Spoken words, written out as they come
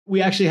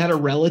We actually had a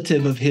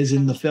relative of his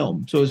in the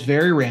film. So it was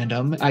very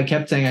random. I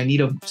kept saying, I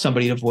need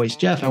somebody to voice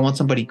Jeff. I want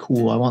somebody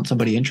cool. I want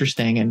somebody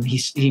interesting. And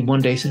he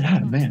one day said,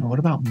 Adam, man, what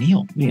about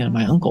Neil?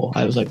 My uncle.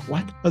 I was like,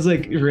 what? I was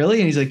like, really?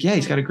 And he's like, yeah,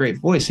 he's got a great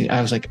voice. And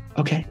I was like,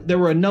 okay. There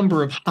were a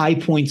number of high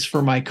points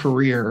for my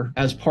career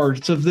as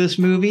parts of this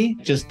movie,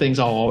 just things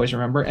I'll always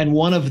remember. And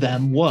one of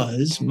them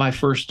was my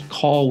first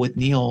call with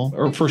Neil,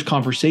 or first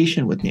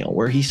conversation with Neil,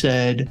 where he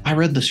said, I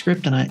read the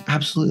script and I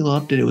absolutely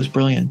loved it. It was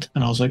brilliant.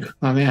 And I was like,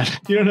 oh man,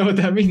 you don't know what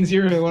that means.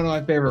 You're one of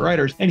my favorite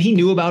writers. And he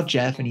knew about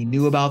Jeff and he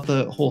knew about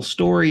the whole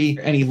story,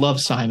 and he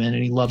loves Simon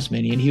and he loves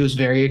Minnie, and he was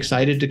very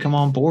excited to come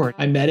on board.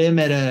 I met him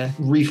at a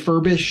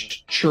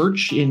refurbished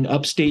church in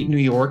upstate New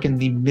York in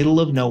the middle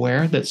of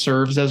nowhere that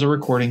serves as a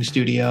recording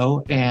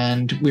studio.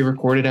 And we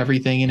recorded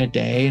everything in a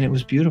day, and it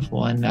was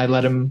beautiful. And I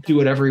let him do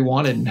whatever he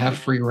wanted and have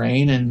free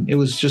reign. And it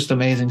was just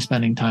amazing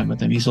spending time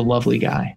with him. He's a lovely guy.